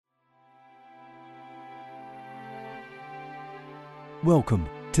Welcome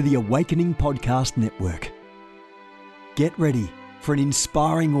to the Awakening Podcast Network. Get ready for an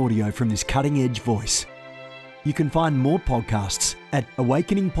inspiring audio from this cutting-edge voice. You can find more podcasts at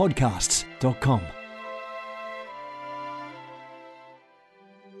awakeningpodcasts.com.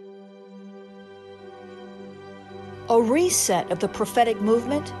 A reset of the prophetic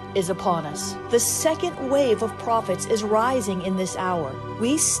movement is upon us. The second wave of prophets is rising in this hour.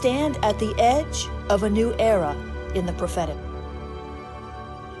 We stand at the edge of a new era in the prophetic.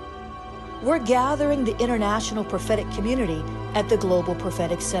 We're gathering the international prophetic community at the Global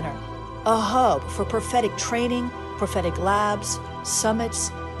Prophetic Center, a hub for prophetic training, prophetic labs, summits,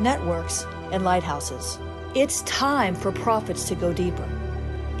 networks, and lighthouses. It's time for prophets to go deeper.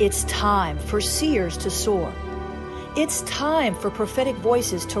 It's time for seers to soar. It's time for prophetic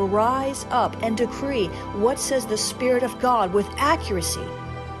voices to rise up and decree what says the Spirit of God with accuracy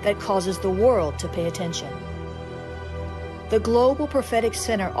that causes the world to pay attention. The Global Prophetic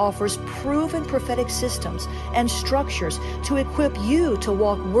Center offers proven prophetic systems and structures to equip you to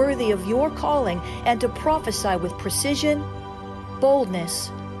walk worthy of your calling and to prophesy with precision,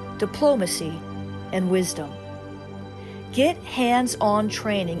 boldness, diplomacy, and wisdom. Get hands-on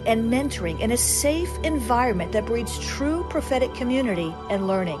training and mentoring in a safe environment that breeds true prophetic community and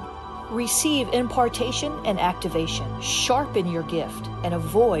learning. Receive impartation and activation. Sharpen your gift and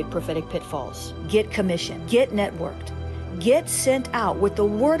avoid prophetic pitfalls. Get commissioned. Get networked. Get sent out with the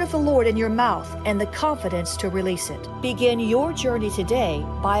word of the Lord in your mouth and the confidence to release it. Begin your journey today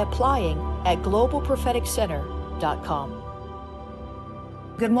by applying at globalpropheticcenter.com.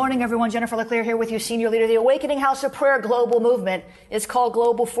 Good morning, everyone. Jennifer LeClaire here with you, Senior Leader of the Awakening House of Prayer Global Movement. It's called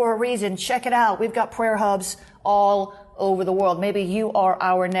Global for a reason. Check it out. We've got prayer hubs all over the world. Maybe you are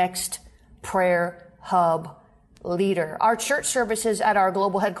our next prayer hub leader. Our church services at our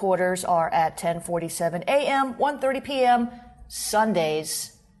global headquarters are at 10:47 a.m., 1:30 p.m.,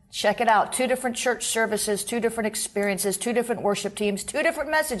 Sundays. Check it out. 2 different church services, 2 different experiences, 2 different worship teams, 2 different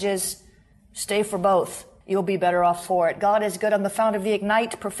messages. Stay for both. You'll be better off for it. God is good. I'm the founder of the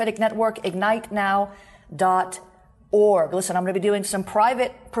Ignite Prophetic Network, ignitenow.org. Listen, I'm going to be doing some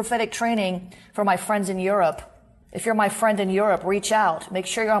private prophetic training for my friends in Europe. If you're my friend in Europe, reach out. Make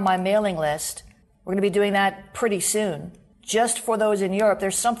sure you're on my mailing list. We're going to be doing that pretty soon. Just for those in Europe,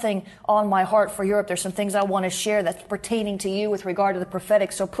 there's something on my heart for Europe. There's some things I want to share that's pertaining to you with regard to the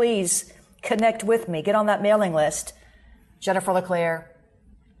prophetic. So please connect with me. Get on that mailing list.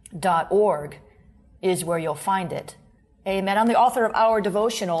 JenniferLeClaire.org is where you'll find it. Amen. I'm the author of our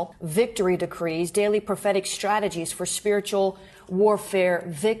devotional, Victory Decrees, Daily Prophetic Strategies for Spiritual Warfare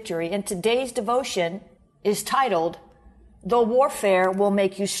Victory. And today's devotion is titled, The Warfare Will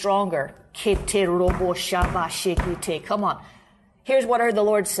Make You Stronger. Come on. Here's what I heard the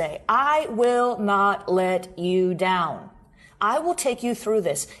Lord say. I will not let you down. I will take you through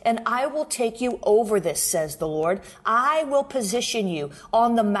this, and I will take you over this, says the Lord. I will position you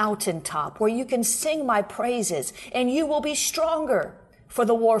on the mountaintop where you can sing my praises, and you will be stronger for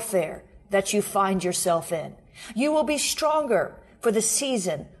the warfare that you find yourself in. You will be stronger for the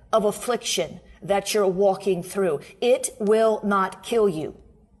season of affliction that you're walking through. It will not kill you,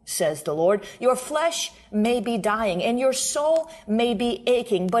 says the Lord. Your flesh may be dying and your soul may be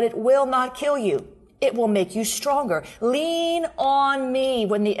aching, but it will not kill you. It will make you stronger. Lean on me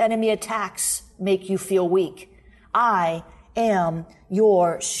when the enemy attacks make you feel weak. I am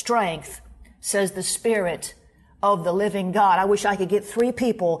your strength, says the Spirit of the living God. I wish I could get 3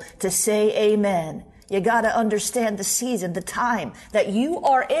 people to say amen. You got to understand the season, the time that you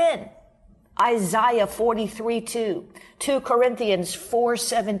are in. Isaiah 43:2, 2 Corinthians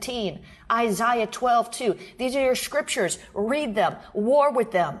 4:17, Isaiah 12:2. These are your scriptures. Read them. War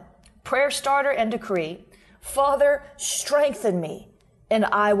with them. Prayer starter and decree. Father, strengthen me, and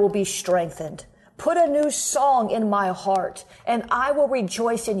I will be strengthened. Put a new song in my heart, and I will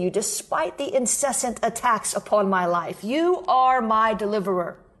rejoice in you despite the incessant attacks upon my life. You are my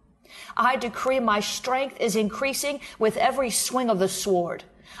deliverer. I decree my strength is increasing with every swing of the sword.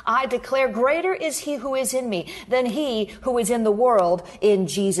 I declare greater is he who is in me than he who is in the world, in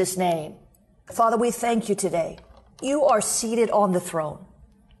Jesus' name. Father, we thank you today. You are seated on the throne.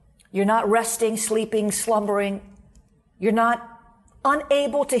 You're not resting, sleeping, slumbering. You're not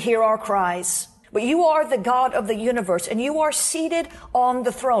unable to hear our cries. But you are the God of the universe, and you are seated on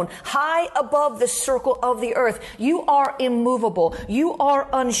the throne, high above the circle of the earth. You are immovable. You are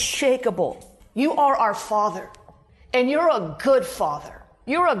unshakable. You are our Father, and you're a good Father.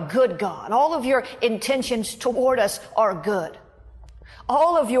 You're a good God. All of your intentions toward us are good.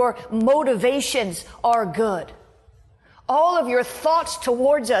 All of your motivations are good. All of your thoughts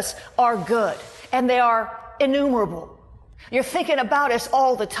towards us are good, and they are innumerable. You're thinking about us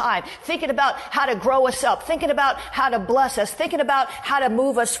all the time, thinking about how to grow us up, thinking about how to bless us, thinking about how to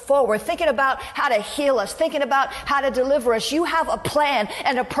move us forward, thinking about how to heal us, thinking about how to deliver us. You have a plan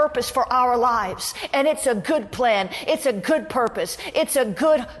and a purpose for our lives, and it's a good plan. It's a good purpose. It's a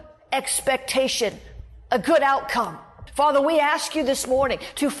good expectation, a good outcome. Father, we ask you this morning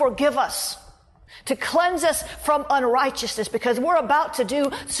to forgive us, to cleanse us from unrighteousness, because we're about to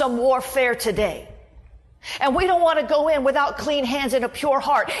do some warfare today. And we don't want to go in without clean hands and a pure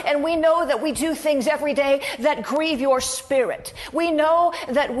heart. And we know that we do things every day that grieve your spirit. We know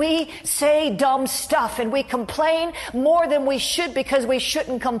that we say dumb stuff and we complain more than we should because we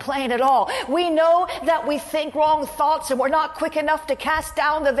shouldn't complain at all. We know that we think wrong thoughts and we're not quick enough to cast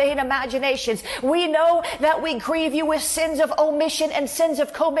down the vain imaginations. We know that we grieve you with sins of omission and sins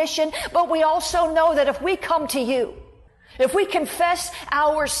of commission, but we also know that if we come to you, if we confess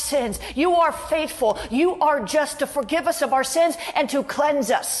our sins, you are faithful, you are just to forgive us of our sins and to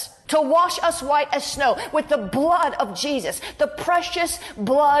cleanse us, to wash us white as snow with the blood of Jesus, the precious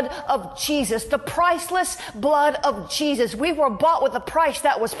blood of Jesus, the priceless blood of Jesus. We were bought with a price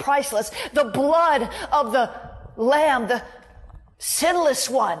that was priceless, the blood of the Lamb, the sinless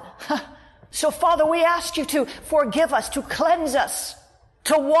one. So Father, we ask you to forgive us, to cleanse us,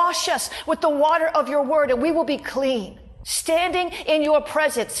 to wash us with the water of your word, and we will be clean. Standing in your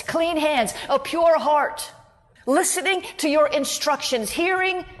presence, clean hands, a pure heart, listening to your instructions,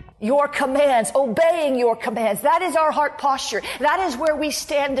 hearing your commands, obeying your commands. That is our heart posture. That is where we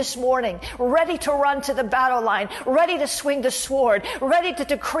stand this morning, ready to run to the battle line, ready to swing the sword, ready to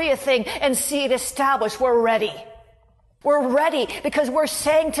decree a thing and see it established. We're ready. We're ready because we're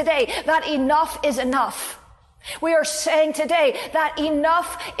saying today that enough is enough. We are saying today that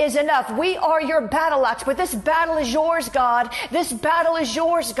enough is enough. We are your battle axe, but this battle is yours, God. This battle is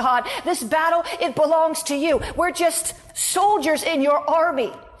yours, God. This battle, it belongs to you. We're just soldiers in your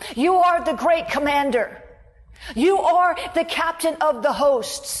army. You are the great commander. You are the captain of the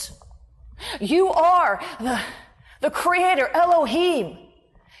hosts. You are the creator, Elohim.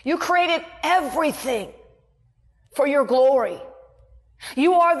 You created everything for your glory.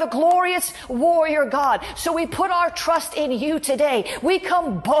 You are the glorious warrior God. So we put our trust in you today. We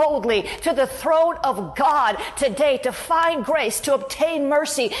come boldly to the throne of God today to find grace, to obtain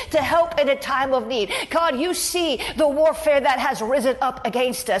mercy, to help in a time of need. God, you see the warfare that has risen up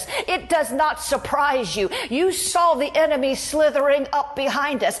against us. It does not surprise you. You saw the enemy slithering up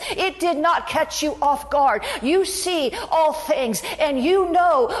behind us. It did not catch you off guard. You see all things and you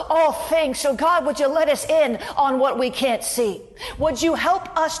know all things. So God, would you let us in on what we can't see? Would you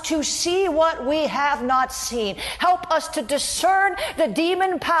help us to see what we have not seen? Help us to discern the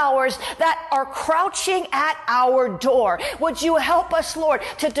demon powers that are crouching at our door. Would you help us, Lord,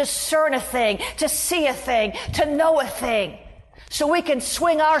 to discern a thing, to see a thing, to know a thing, so we can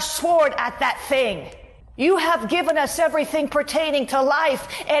swing our sword at that thing? You have given us everything pertaining to life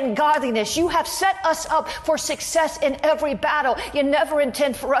and godliness. You have set us up for success in every battle. You never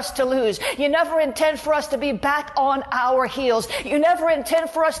intend for us to lose. You never intend for us to be back on our heels. You never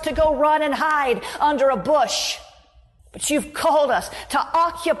intend for us to go run and hide under a bush. But you've called us to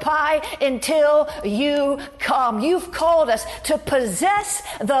occupy until you come. You've called us to possess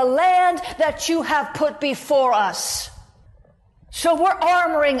the land that you have put before us. So we're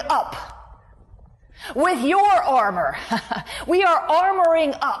armoring up. With your armor, we are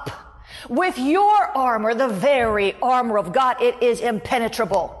armoring up. With your armor, the very armor of God, it is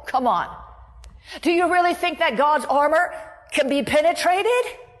impenetrable. Come on. Do you really think that God's armor can be penetrated?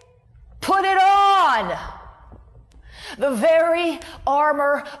 Put it on. The very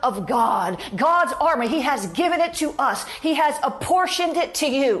armor of God. God's armor, He has given it to us. He has apportioned it to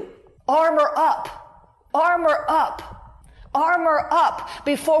you. Armor up. Armor up. Armor up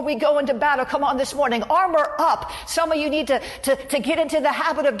before we go into battle. Come on this morning. Armor up. Some of you need to get into the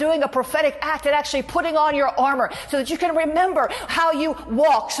habit of doing a prophetic act and actually putting on your armor so that you can remember how you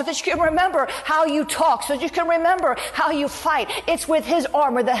walk, so that you can remember how you talk, so that you can remember how you fight. It's with His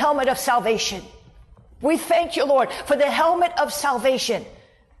armor, the helmet of salvation. We thank you, Lord, for the helmet of salvation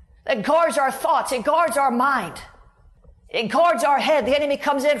that guards our thoughts. It guards our mind. It guards our head. The enemy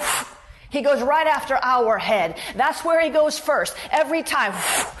comes in. He goes right after our head. That's where he goes first. Every time.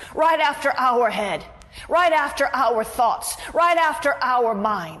 Right after our head. Right after our thoughts. Right after our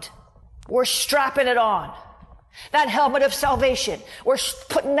mind. We're strapping it on. That helmet of salvation. We're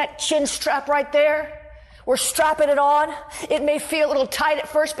putting that chin strap right there. We're strapping it on. It may feel a little tight at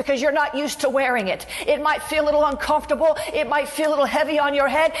first because you're not used to wearing it. It might feel a little uncomfortable. It might feel a little heavy on your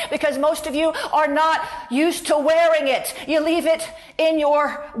head because most of you are not used to wearing it. You leave it in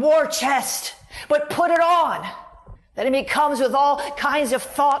your war chest. But put it on. The enemy comes with all kinds of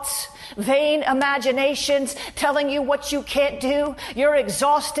thoughts, vain imaginations, telling you what you can't do. You're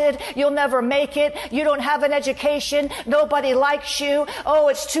exhausted. You'll never make it. You don't have an education. Nobody likes you. Oh,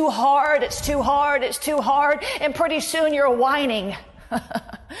 it's too hard. It's too hard. It's too hard. And pretty soon you're whining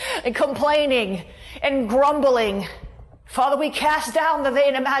and complaining and grumbling. Father, we cast down the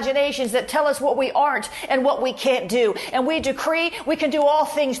vain imaginations that tell us what we aren't and what we can't do. And we decree we can do all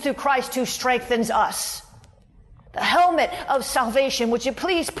things through Christ who strengthens us. The helmet of salvation, would you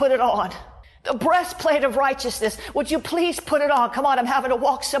please put it on? The breastplate of righteousness, would you please put it on? Come on, I'm having to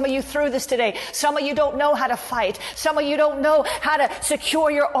walk some of you through this today. Some of you don't know how to fight. Some of you don't know how to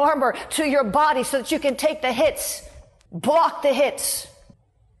secure your armor to your body so that you can take the hits, block the hits,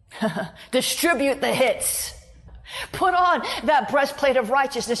 distribute the hits. Put on that breastplate of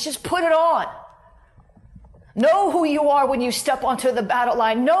righteousness. Just put it on. Know who you are when you step onto the battle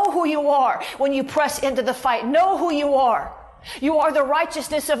line. Know who you are when you press into the fight. Know who you are. You are the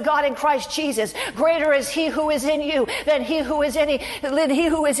righteousness of God in Christ Jesus. Greater is he who is in you than he who is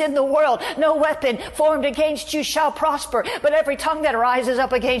in the world. No weapon formed against you shall prosper, but every tongue that rises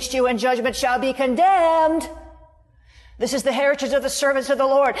up against you in judgment shall be condemned. This is the heritage of the servants of the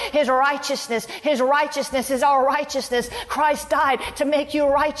Lord. His righteousness is our righteousness. Christ died to make you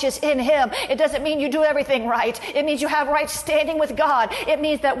righteous in him. It doesn't mean you do everything right. It means you have right standing with God. It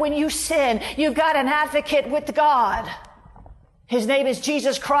means that when you sin, you've got an advocate with God. His name is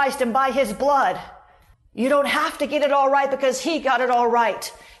Jesus Christ, and by his blood, you don't have to get it all right because he got it all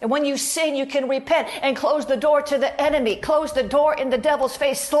right. And when you sin, you can repent and close the door to the enemy. Close the door in the devil's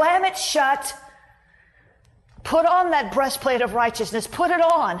face. Slam it shut. Put on that breastplate of righteousness. Put it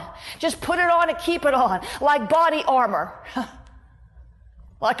on. Just put it on and keep it on. Like body armor.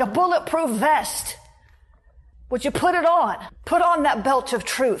 Like a bulletproof vest. Would you put it on? Put on that belt of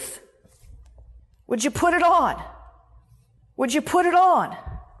truth. Would you put it on? Would you put it on?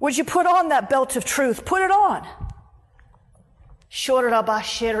 Would you put on that belt of truth? Put it on.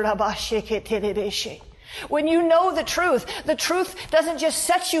 When you know the truth doesn't just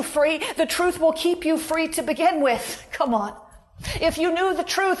set you free, the truth will keep you free to begin with. Come on. If you knew the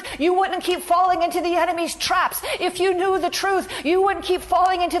truth, you wouldn't keep falling into the enemy's traps. If you knew the truth, you wouldn't keep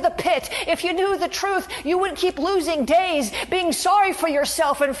falling into the pit. If you knew the truth, you wouldn't keep losing days, being sorry for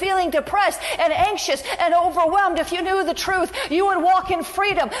yourself and feeling depressed and anxious and overwhelmed. If you knew the truth, you would walk in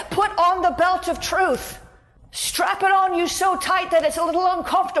freedom. Put on the belt of truth. Strap it on you so tight that it's a little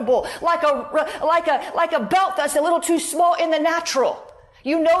uncomfortable, like a belt that's a little too small in the natural.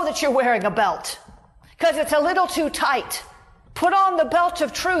 You know that you're wearing a belt because it's a little too tight. Put on the belt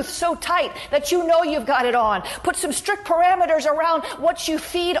of truth so tight that you know you've got it on. Put some strict parameters around what you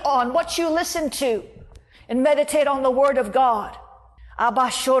feed on, what you listen to, and meditate on the Word of God. Put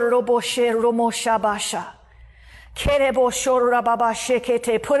it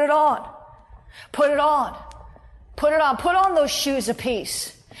on. Put it on. Put it on. Put on those shoes of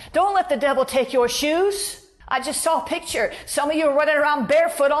peace. Don't let the devil take your shoes. I just saw a picture. Some of you are running around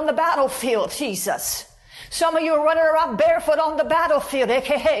barefoot on the battlefield. Jesus. Some of you are running around barefoot on the battlefield.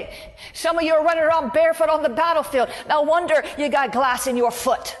 Hey. Some of you are running around barefoot on the battlefield. No wonder you got glass in your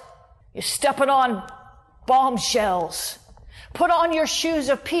foot. You're stepping on bombshells. Put on your shoes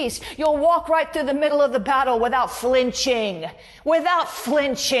of peace. You'll walk right through the middle of the battle without flinching. Without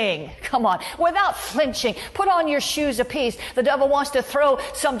flinching. Come on. Without flinching. Put on your shoes of peace. The devil wants to throw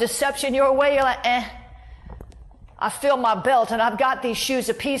some deception your way. You're like, I feel my belt and I've got these shoes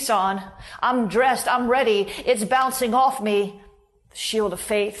of peace on. I'm dressed. I'm ready. It's bouncing off me. The shield of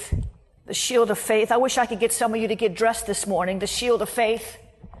faith. The shield of faith. I wish I could get some of you to get dressed this morning. The shield of faith.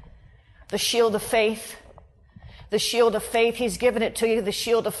 The shield of faith. The shield of faith. He's given it to you, the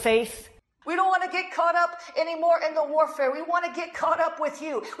shield of faith. We don't want to get caught up anymore in the warfare. We want to get caught up with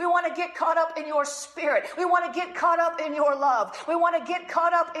you. We want to get caught up in your spirit. We want to get caught up in your love. We want to get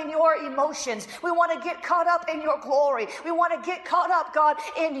caught up in your emotions. We want to get caught up in your glory. We want to get caught up, God,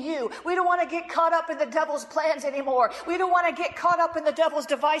 in you. We don't want to get caught up in the devil's plans anymore. We don't want to get caught up in the devil's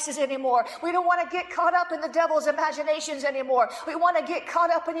devices anymore. We don't want to get caught up in the devil's imaginations anymore. We want to get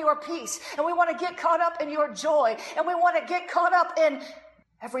caught up in your peace. And we want to get caught up in your joy. And we want to get caught up in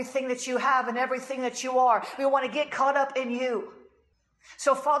everything that you have and everything that you are. We want to get caught up in you.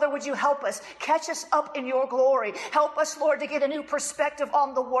 So, Father, would you help us? Catch us up in your glory. Help us, Lord, to get a new perspective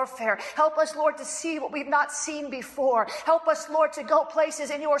on the warfare. Help us, Lord, to see what we've not seen before. Help us, Lord, to go places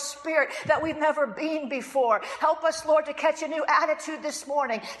in your spirit that we've never been before. Help us, Lord, to catch a new attitude this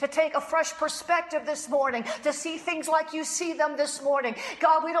morning, to take a fresh perspective this morning, to see things like you see them this morning.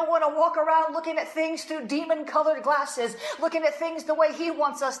 God, we don't want to walk around looking at things through demon-colored glasses, looking at things the way he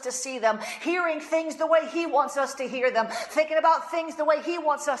wants us to see them, hearing things the way he wants us to hear them, thinking about things the way he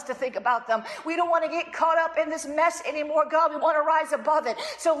wants us to think about them. We don't want to get caught up in this mess anymore, God. We want to rise above it.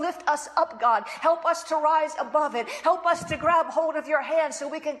 So lift us up, God. Help us to rise above it. Help us to grab hold of your hand so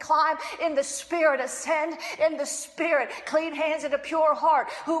we can climb in the Spirit, ascend in the Spirit. Clean hands and a pure heart.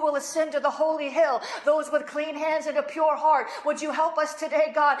 Who will ascend to the holy hill? Those with clean hands and a pure heart. Would you help us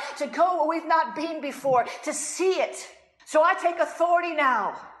today, God, to go where we've not been before, to see it? So I take authority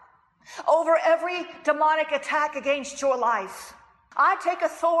now over every demonic attack against your life. I take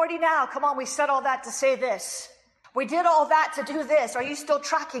authority now. Come on, we said all that to say this. We did all that to do this. Are you still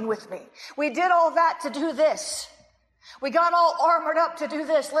tracking with me? We did all that to do this. We got all armored up to do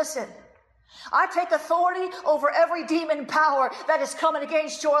this. Listen, I take authority over every demon power that is coming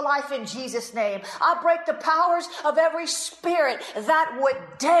against your life in Jesus' name. I break the powers of every spirit that would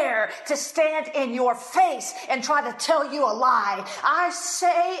dare to stand in your face and try to tell you a lie. I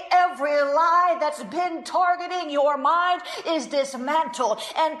say every lie that's been targeting your mind is dismantled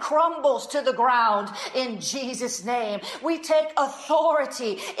and crumbles to the ground in Jesus' name. We take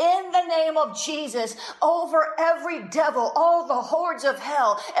authority in the name of Jesus over every devil, all the hordes of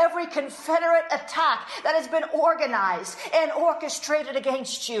hell, every Confederate attack that has been organized and orchestrated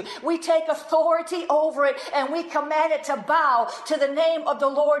against you. We take authority over it and we command it to bow to the name of the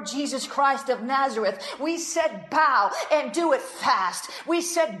Lord Jesus Christ of Nazareth. We said bow and do it fast. We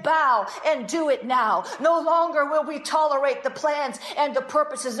said bow and do it now. No longer will we tolerate the plans and the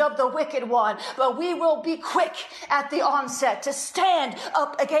purposes of the wicked one, but we will be quick at the onset to stand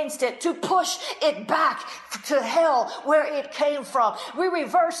up against it, to push it back to hell where it came from. We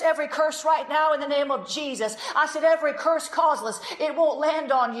reverse every curse right now in the name of Jesus. I said every curse causeless. It won't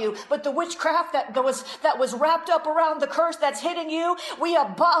land on you. But the witchcraft that was wrapped up around the curse that's hitting you, we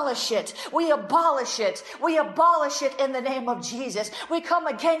abolish it. We abolish it. We abolish it in the name of Jesus. We come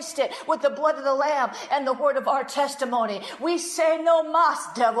against it with the blood of the Lamb and the word of our testimony. We say no mas,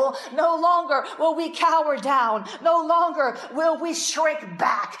 devil. No longer will we cower down. No longer will we shrink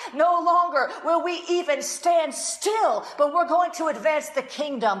back. No longer will we even stand still. But we're going to advance the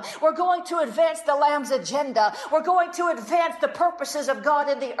kingdom. We're going to advance the Lamb's agenda. We're going to advance the purposes of God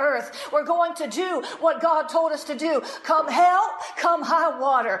in the earth. We're going to do what God told us to do. Come hell, come high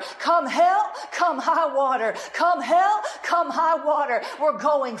water. Come hell, come high water. Come hell, come high water. We're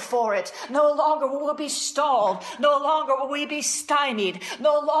going for it. No longer will we be stalled. No longer will we be stymied.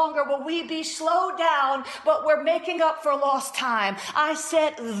 No longer will we be slowed down, but we're making up for lost time. I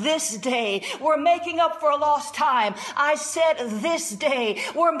said this day. We're making up for lost time. I said this day.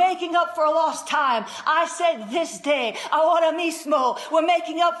 We're making up for lost time. I said this day. Ahora mismo. We're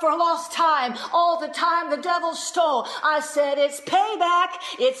making up for lost time. All the time the devil stole. I said it's payback.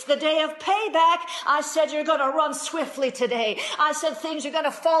 It's the day of payback. I said you're going to run swiftly today. I said things are going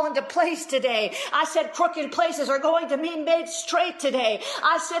to fall into place today. I said crooked places are going to be made straight today.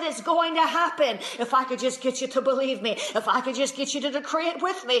 I said it's going to happen. If I could just get you to believe me, if I could just get you to decree it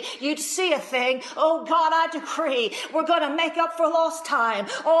with me, you'd see a thing. Oh God, I decree we're going to make up for lost time.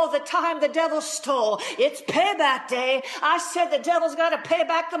 All the time the devil stole. It's payback day. I said the devil's got to pay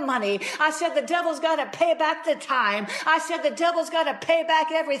back the money. I said the devil's got to pay back the time. I said the devil's got to pay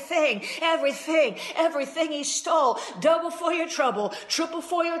back everything he stole. Double for your trouble, triple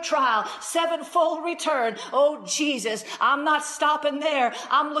for your trial, sevenfold return. Oh Jesus, I'm not stopping there.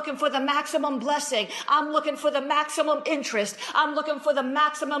 I'm looking for the maximum blessing. I'm looking for the maximum interest. I'm looking for the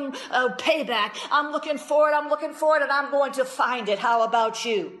maximum payback. I'm looking for it, and I'm going to find it. How about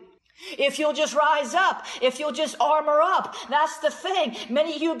you? If you'll just rise up, if you'll just armor up, that's the thing.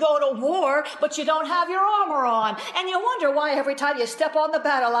 Many of you go to war, but you don't have your armor on. And you wonder why every time you step on the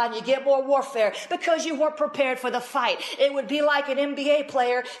battle line, you get more warfare, because you weren't prepared for the fight. It would be like an NBA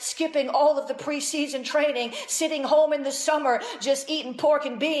player skipping all of the preseason training, sitting home in the summer, just eating pork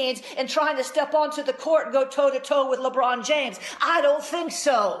and beans and trying to step onto the court and go toe to toe with LeBron James. I don't think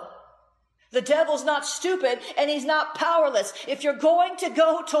so. The devil's not stupid and he's not powerless. If you're going to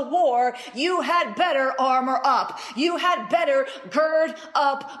go to war, you had better armor up. You had better gird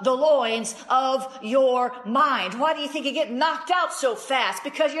up the loins of your mind. Why do you think you get knocked out so fast?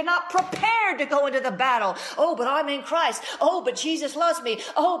 Because you're not prepared to go into the battle. Oh, but I'm in Christ. Oh, but Jesus loves me.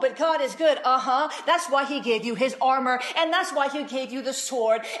 Oh, but God is good. That's why he gave you his armor. And that's why he gave you the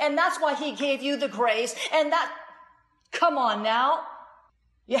sword. And that's why he gave you the grace. And that, come on now.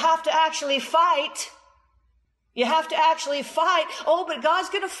 You have to actually fight. You have to actually fight. Oh, but God's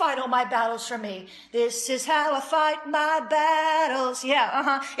going to fight all my battles for me. This is how I fight my battles.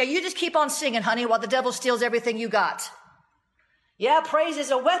 Yeah, you just keep on singing, honey, while the devil steals everything you got. Yeah, praise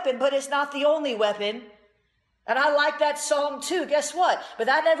is a weapon, but it's not the only weapon. And I like that song too. Guess what? But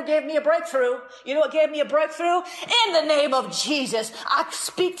that never gave me a breakthrough. You know what gave me a breakthrough? In the name of Jesus, I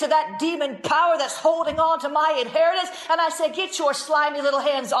speak to that demon power that's holding on to my inheritance. And I say, get your slimy little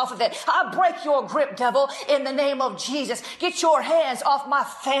hands off of it. I break your grip, devil, in the name of Jesus. Get your hands off my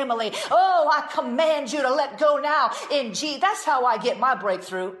family. Oh, I command you to let go now in Jesus. That's how I get my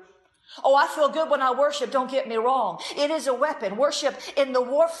breakthrough. Oh, I feel good when I worship. Don't get me wrong. It is a weapon. Worship in the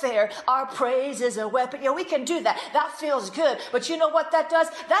warfare. Our praise is a weapon. Yeah, we can do that. That feels good. But you know what that does?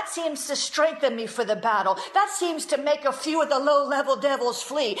 That seems to strengthen me for the battle. That seems to make a few of the low-level devils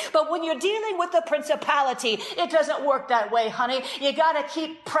flee. But when you're dealing with the principality, it doesn't work that way, honey. You gotta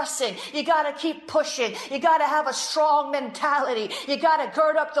keep pressing. You gotta keep pushing. You gotta have a strong mentality. You gotta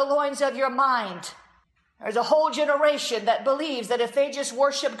gird up the loins of your mind. There's a whole generation that believes that if they just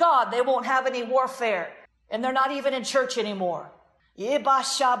worship God, they won't have any warfare. And they're not even in church anymore. Come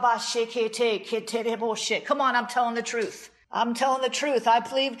on, I'm telling the truth. I'm telling the truth. I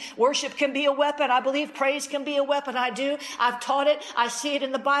believe worship can be a weapon. I believe praise can be a weapon. I do. I've taught it. I see it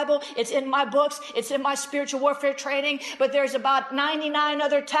in the Bible. It's in my books. It's in my spiritual warfare training. But there's about 99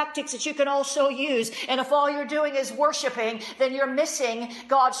 other tactics that you can also use. And if all you're doing is worshiping, then you're missing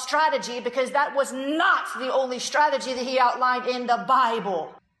God's strategy, because that was not the only strategy that he outlined in the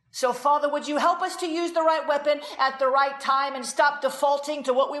Bible. So, Father, would you help us to use the right weapon at the right time and stop defaulting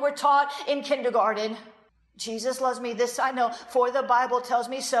to what we were taught in kindergarten? Jesus loves me, this I know, for the Bible tells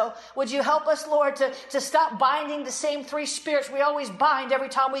me so. Would you help us, Lord, to stop binding the same three spirits we always bind every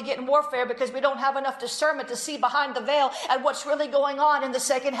time we get in warfare, because we don't have enough discernment to see behind the veil at what's really going on in the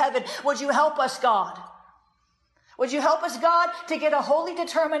second heaven. Would you help us, God? Would you help us, God, to get a holy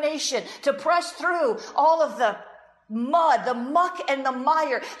determination to press through all of the mud, the muck, and the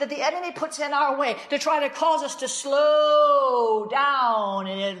mire that the enemy puts in our way to try to cause us to slow down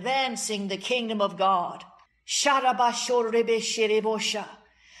in advancing the kingdom of God. Jesus.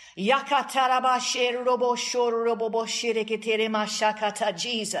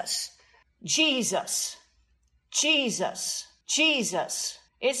 Jesus. Jesus. Jesus.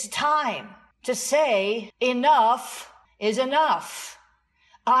 It's time to say enough is enough.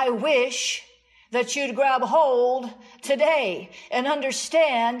 I wish that you'd grab hold today and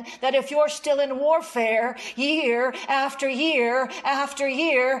understand that if you're still in warfare year after year after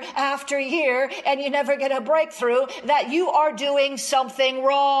year after year and you never get a breakthrough, that you are doing something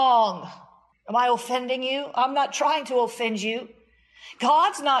wrong. Am I offending you? I'm not trying to offend you.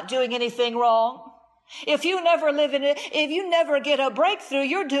 God's not doing anything wrong. If you never live in it, if you never get a breakthrough,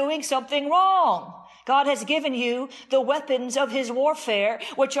 you're doing something wrong. God has given you the weapons of his warfare,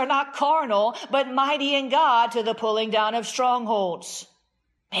 which are not carnal, but mighty in God to the pulling down of strongholds.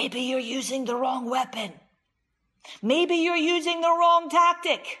 Maybe you're using the wrong weapon. Maybe you're using the wrong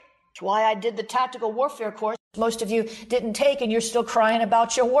tactic. That's why I did the tactical warfare course. Most of you didn't take, and you're still crying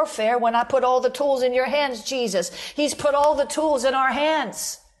about your warfare when I put all the tools in your hands, Jesus. He's put all the tools in our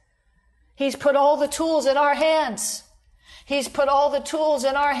hands. He's put all the tools in our hands. He's put all the tools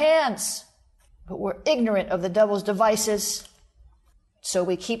in our hands. But we're ignorant of the devil's devices. So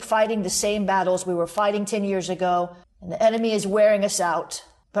we keep fighting the same battles we were fighting 10 years ago. And the enemy is wearing us out.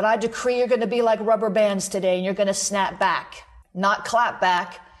 But I decree you're going to be like rubber bands today, and you're going to snap back. Not clap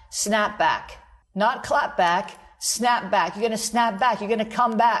back, snap back. Not clap back, snap back. You're going to snap back. You're going to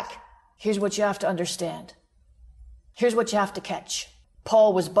come back. Here's what you have to understand. Here's what you have to catch.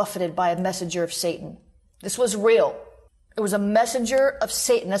 Paul was buffeted by a messenger of Satan. This was real. It was a messenger of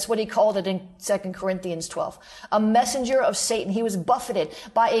Satan. That's what he called it in 2 Corinthians 12. A messenger of Satan. He was buffeted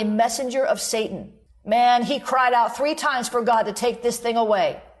by a messenger of Satan. Man, he cried out 3 times for God to take this thing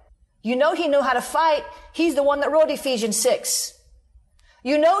away. You know he knew how to fight. He's the one that wrote Ephesians 6.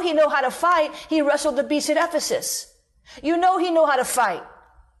 You know he knew how to fight. He wrestled the beast at Ephesus. You know he knew how to fight.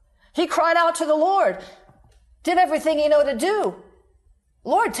 He cried out to the Lord. Did everything he knew to do.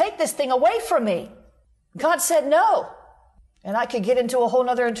 Lord, take this thing away from me. God said no. And I could get into a whole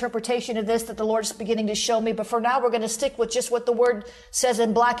nother interpretation of this that the Lord's beginning to show me. But for now, we're going to stick with just what the word says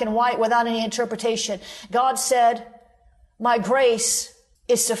in black and white without any interpretation. God said, my grace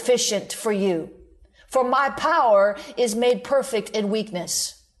is sufficient for you, for my power is made perfect in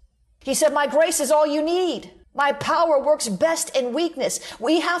weakness. He said, my grace is all you need. My power works best in weakness.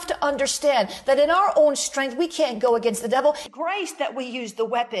 We have to understand that in our own strength, we can't go against the devil. Grace that we use the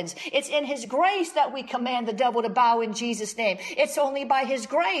weapons. It's in his grace that we command the devil to bow in Jesus' name. It's only by his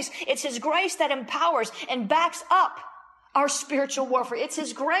grace. It's his grace that empowers and backs up our spiritual warfare. It's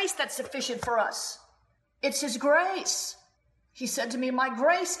his grace that's sufficient for us. It's his grace. He said to me, my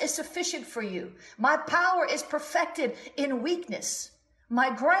grace is sufficient for you. My power is perfected in weakness. My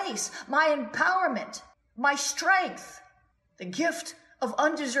grace, my empowerment, my strength, the gift of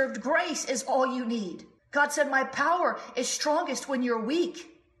undeserved grace is all you need. God said, my power is strongest when you're weak.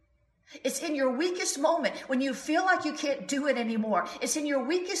 It's in your weakest moment when you feel like you can't do it anymore. It's in your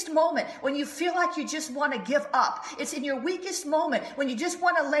weakest moment when you feel like you just want to give up. It's in your weakest moment when you just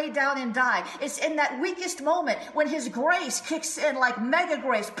want to lay down and die. It's in that weakest moment when his grace kicks in like mega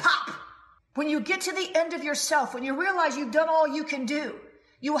grace. Pop! When you get to the end of yourself, when you realize you've done all you can do,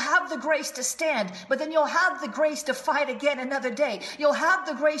 you'll have the grace to stand, but then you'll have the grace to fight again another day. You'll have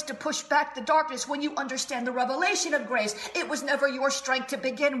the grace to push back the darkness when you understand the revelation of grace. It was never your strength to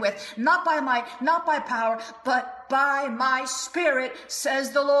begin with, not by might, not by power, but by my spirit, says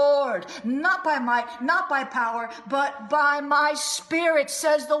the Lord. Not by might, not by power, but by my spirit,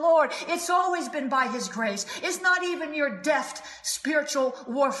 says the Lord. It's always been by his grace. It's not even your deft spiritual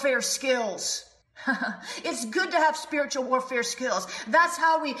warfare skills. It's good to have spiritual warfare skills. That's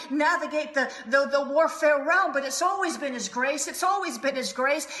how we navigate the warfare realm, but it's always been his grace. It's always been his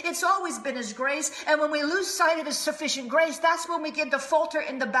grace. It's always been his grace. And when we lose sight of his sufficient grace, that's when we begin to falter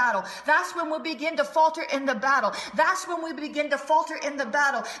in the battle. That's when we begin to falter in the battle. That's when we begin to falter in the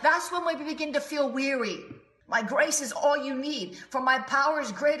battle. That's when we begin to feel weary. My grace is all you need, for my power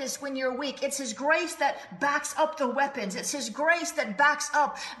is greatest when you're weak. It's his grace that backs up the weapons. It's his grace that backs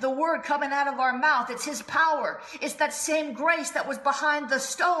up the word coming out of our mouth. It's his power. It's that same grace that was behind the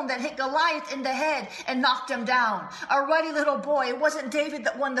stone that hit Goliath in the head and knocked him down. A ruddy little boy. It wasn't David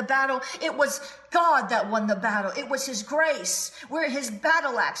that won the battle. It was God that won the battle. It was his grace. We're his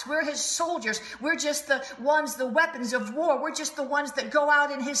battle axe. We're his soldiers. We're just the ones, the weapons of war. We're just the ones that go out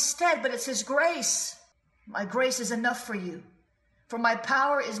in his stead, but it's his grace. My grace is enough for you, for my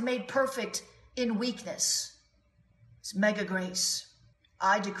power is made perfect in weakness. It's mega grace.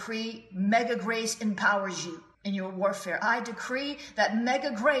 I decree mega grace empowers you in your warfare. I decree that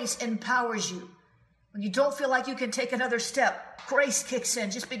mega grace empowers you. When you don't feel like you can take another step, grace kicks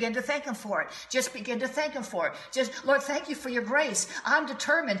in. Just begin to thank him for it. Just begin to thank him for it. Just, Lord, thank you for your grace. I'm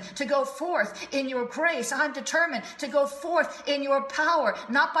determined to go forth in your grace. I'm determined to go forth in your power.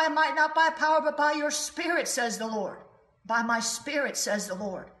 Not by might, not by power, but by your spirit, says the Lord. By my spirit, says the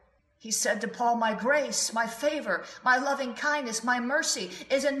Lord. He said to Paul, my grace, my favor, my loving kindness, my mercy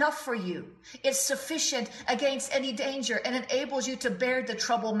is enough for you. It's sufficient against any danger and enables you to bear the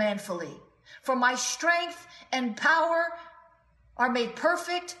trouble manfully. For my strength and power are made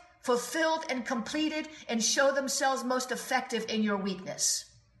perfect, fulfilled, and completed, and show themselves most effective in your weakness.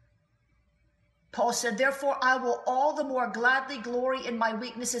 Paul said, therefore, I will all the more gladly glory in my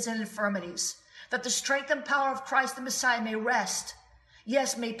weaknesses and infirmities, that the strength and power of Christ the Messiah may rest.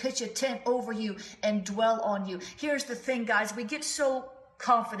 Yes, may pitch a tent over you and dwell on you. Here's the thing, guys. We get so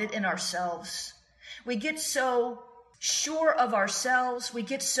confident in ourselves. We get so sure of ourselves. We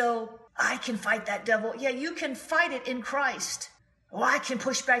get so, I can fight that devil. Yeah, you can fight it in Christ. Oh, I can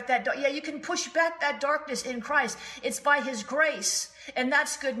push back that. Yeah, you can push back that darkness in Christ. It's by his grace. And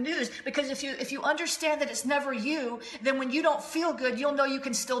that's good news, because if you understand that it's never you, then when you don't feel good, you'll know you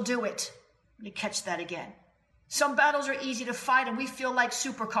can still do it. Let me catch that again. Some battles are easy to fight and we feel like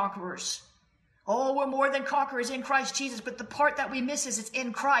super conquerors. Oh, we're more than conquerors in Christ Jesus, but the part that we miss is it's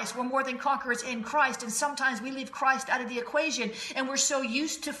in Christ. We're more than conquerors in Christ, and sometimes we leave Christ out of the equation, and we're so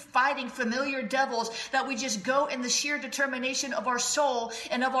used to fighting familiar devils that we just go in the sheer determination of our soul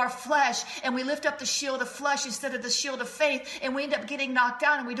and of our flesh, and we lift up the shield of flesh instead of the shield of faith, and we end up getting knocked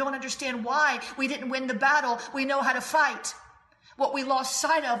down, and we don't understand why we didn't win the battle. We know how to fight. What we lost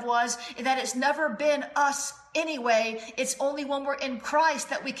sight of was that it's never been us anyway. It's only when we're in Christ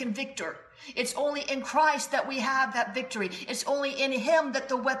that we can victor. It's only in Christ that we have that victory. It's only in him that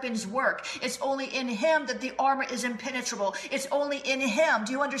the weapons work. It's only in him that the armor is impenetrable. It's only in him.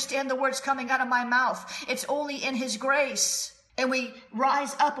 Do you understand the words coming out of my mouth? It's only in his grace. And we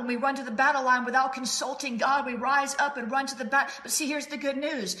rise up and we run to the battle line without consulting God. We rise up and run to the battle. But see, here's the good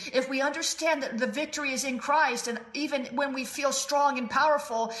news. If we understand that the victory is in Christ, and even when we feel strong and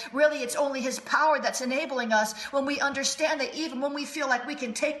powerful, really it's only his power that's enabling us. When we understand that even when we feel like we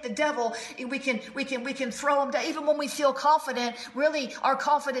can take the devil, we can throw him down. Even when we feel confident, really our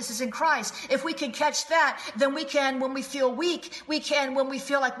confidence is in Christ. If we can catch that, then we can, when we feel weak, we can, when we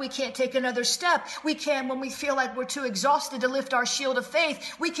feel like we can't take another step, we can, when we feel like we're too exhausted to lift our shield of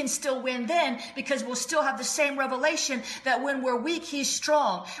faith, we can still win then, because we'll still have the same revelation that when we're weak, he's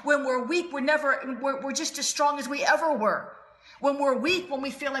strong. When we're weak, we're just as strong as we ever were. When we're weak, when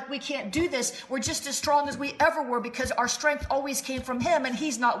we feel like we can't do this, we're just as strong as we ever were, because our strength always came from him and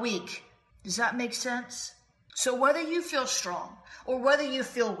he's not weak. Does that make sense? So whether you feel strong or whether you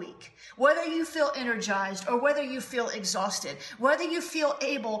feel weak, whether you feel energized or whether you feel exhausted, whether you feel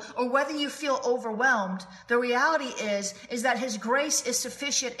able or whether you feel overwhelmed, the reality is that his grace is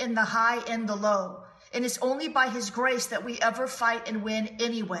sufficient in the high and the low. And it's only by his grace that we ever fight and win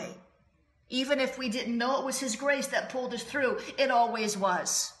anyway. Even if we didn't know it was his grace that pulled us through, it always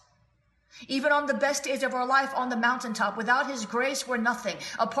was. Even on the best days of our life on the mountaintop, without his grace, we're nothing.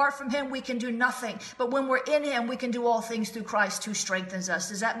 Apart from him, we can do nothing. But when we're in him, we can do all things through Christ who strengthens us.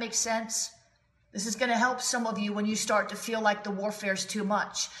 Does that make sense? This is going to help some of you when you start to feel like the warfare is too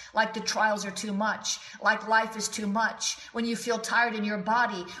much, like the trials are too much, like life is too much, when you feel tired in your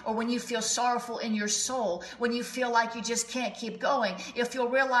body, or when you feel sorrowful in your soul, when you feel like you just can't keep going. If you'll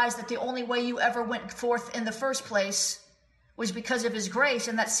realize that the only way you ever went forth in the first place was because of his grace,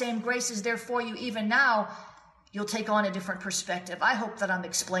 and that same grace is there for you even now, you'll take on a different perspective. I hope that I'm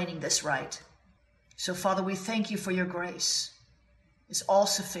explaining this right. So, Father, we thank you for your grace. It's all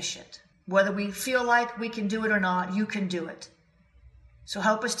sufficient. Whether we feel like we can do it or not, you can do it. So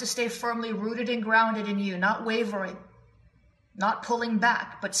help us to stay firmly rooted and grounded in you, not wavering, not pulling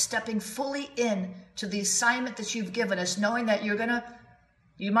back, but stepping fully in to the assignment that you've given us, knowing that you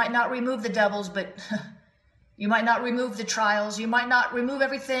might not remove the devils, but you might not remove the trials. You might not remove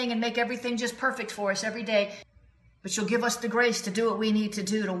everything and make everything just perfect for us every day. But you'll give us the grace to do what we need to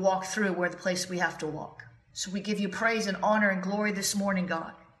do to walk through where the place we have to walk. So we give you praise and honor and glory this morning,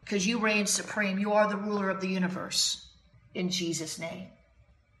 God, because you reign supreme. You are the ruler of the universe. In Jesus' name.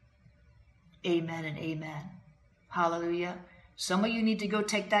 Amen and amen. Hallelujah. Some of you need to go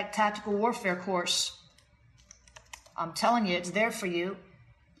take that tactical warfare course. I'm telling you, it's there for you.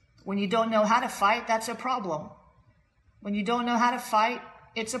 When you don't know how to fight, that's a problem. When you don't know how to fight,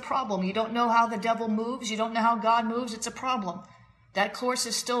 it's a problem. You don't know how the devil moves. You don't know how God moves. It's a problem. That course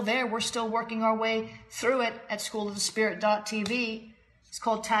is still there. We're still working our way through it at schoolofthespirit.tv. It's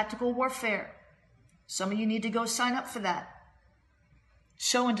called Tactical Warfare. Some of you need to go sign up for that.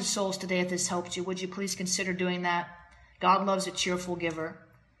 Sow into souls today if this helps you. Would you please consider doing that? God loves a cheerful giver.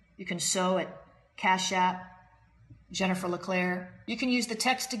 You can sow at Cash App, Jennifer LeClaire. You can use the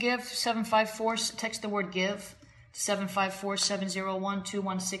text to give, 754, text the word give,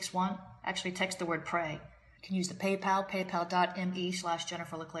 754-701-2161. Actually, text the word pray. You can use the PayPal,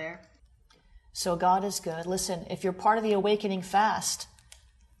 paypal.me/Jennifer LeClaire. So God is good. Listen, if you're part of the Awakening Fast,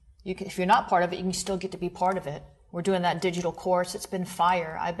 if you're not part of it, you can still get to be part of it. We're doing that digital course. It's been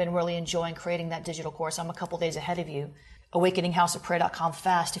fire. I've been really enjoying creating that digital course. I'm a couple days ahead of you. AwakeningHouseOfPrayer.com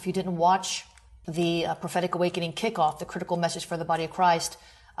fast. If you didn't watch the Prophetic Awakening Kickoff, the critical message for the body of Christ,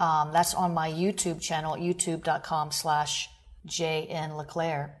 that's on my YouTube channel,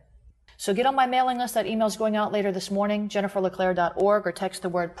 youtube.com/JNLeClaire. So get on my mailing list. That email is going out later this morning, jenniferleclaire.org, or text the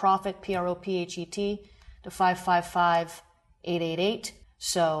word prophet, Prophet, to 555-888.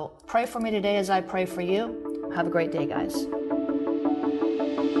 So pray for me today as I pray for you. Have a great day, guys.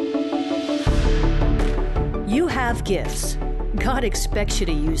 You have gifts. God expects you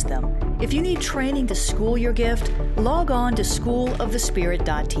to use them. If you need training to school your gift, log on to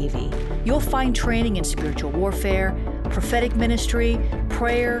schoolofthespirit.tv. You'll find training in spiritual warfare, prophetic ministry,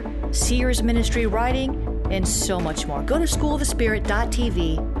 prayer, seers ministry, writing, and so much more. Go to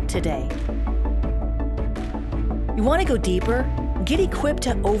schoolofthespirit.tv today. You want to go deeper? Get equipped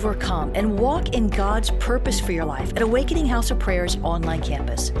to overcome and walk in God's purpose for your life at Awakening House of Prayer's online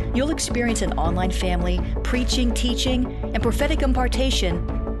campus. You'll experience an online family, preaching, teaching, and prophetic impartation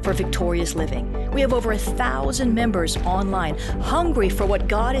for victorious living. We have over 1,000 members online, hungry for what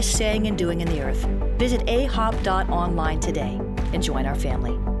God is saying and doing in the earth. Visit ahop.online today and join our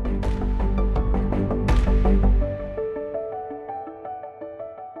family.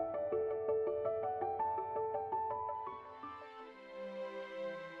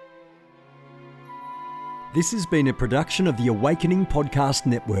 This has been a production of the Awakening Podcast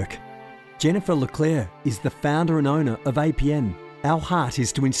Network. Jennifer Leclerc is the founder and owner of APN. Our heart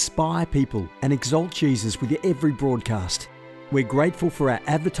is to inspire people and exalt Jesus with every broadcast. We're grateful for our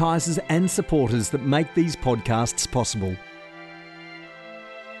advertisers and supporters that make these podcasts possible.